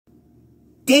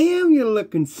Damn, you're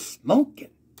looking smoking.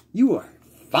 You are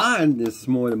fine this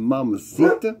morning,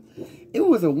 Mamacita. It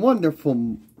was a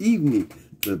wonderful evening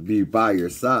to be by your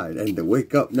side and to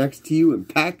wake up next to you in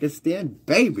Pakistan.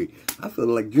 Baby, I feel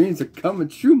like dreams are coming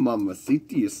true,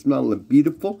 Mamacita. You're smelling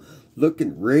beautiful,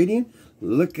 looking radiant,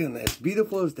 looking as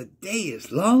beautiful as the day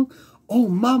is long. Oh,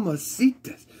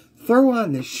 Mamacitas, throw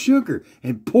on the sugar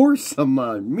and pour some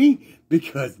on me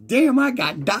because, damn, I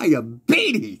got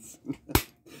diabetes.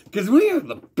 Because we are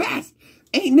the best.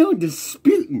 Ain't no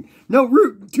disputing, no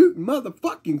rootin' tootin'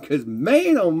 motherfucking, because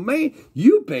man, oh man,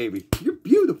 you baby, you're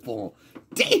beautiful.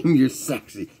 Damn, you're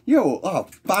sexy. You're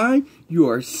fine, you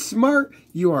are smart,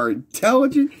 you are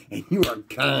intelligent, and you are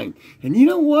kind. And you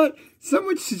know what?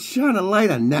 Someone should shine a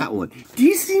light on that one. Do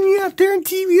you see me out there in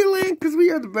TV land? Because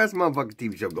we are the best motherfucking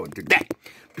TV show going today.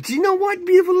 But you know what,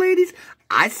 beautiful ladies?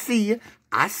 I see you,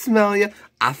 I smell you,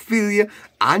 I feel you,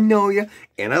 I know you,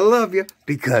 and I love you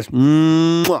because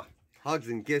mwah. Hugs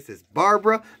and kisses.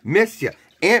 Barbara, miss you.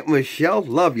 Aunt Michelle,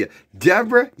 love you.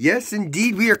 Deborah, yes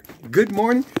indeed. We are good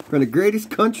morning from the greatest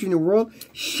country in the world,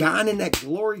 shining that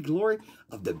glory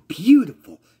of the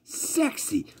beautiful,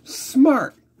 sexy,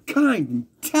 smart, kind,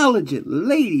 intelligent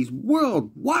ladies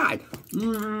worldwide.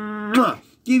 Mwah.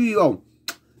 Give you a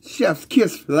chef's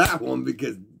kiss for that one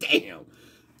because damn.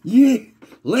 Yeah,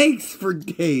 legs for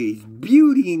days,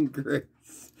 beauty and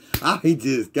grace. I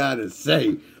just gotta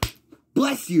say,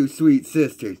 bless you, sweet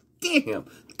sisters. Damn.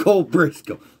 Cole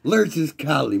Briscoe, Lurch's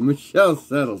Collie, Michelle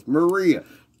Settles, Maria,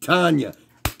 Tanya.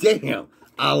 Damn.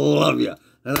 I love you.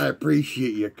 And I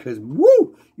appreciate you because,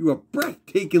 woo, you are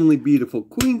breathtakingly beautiful.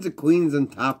 Queens of queens on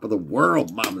top of the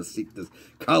world, Mamacitas.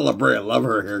 Carla Brea, love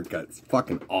her haircut. It's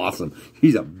fucking awesome.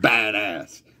 She's a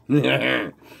badass.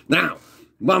 Now,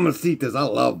 Mamacitas, I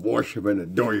love, worship, and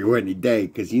adore you any day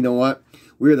because you know what?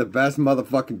 We're the best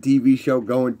motherfucking TV show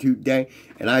going today.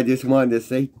 And I just wanted to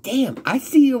say, damn, I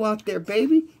see you out there,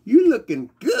 baby. You looking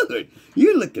good.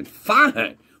 You looking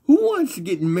fine. Who wants to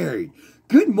get married?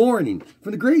 Good morning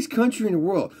from the greatest country in the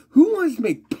world. Who wants to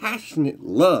make passionate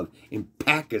love in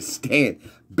Pakistan?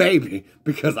 Baby,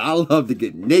 because I love to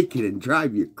get naked and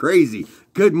drive you crazy.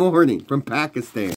 Good morning from Pakistan.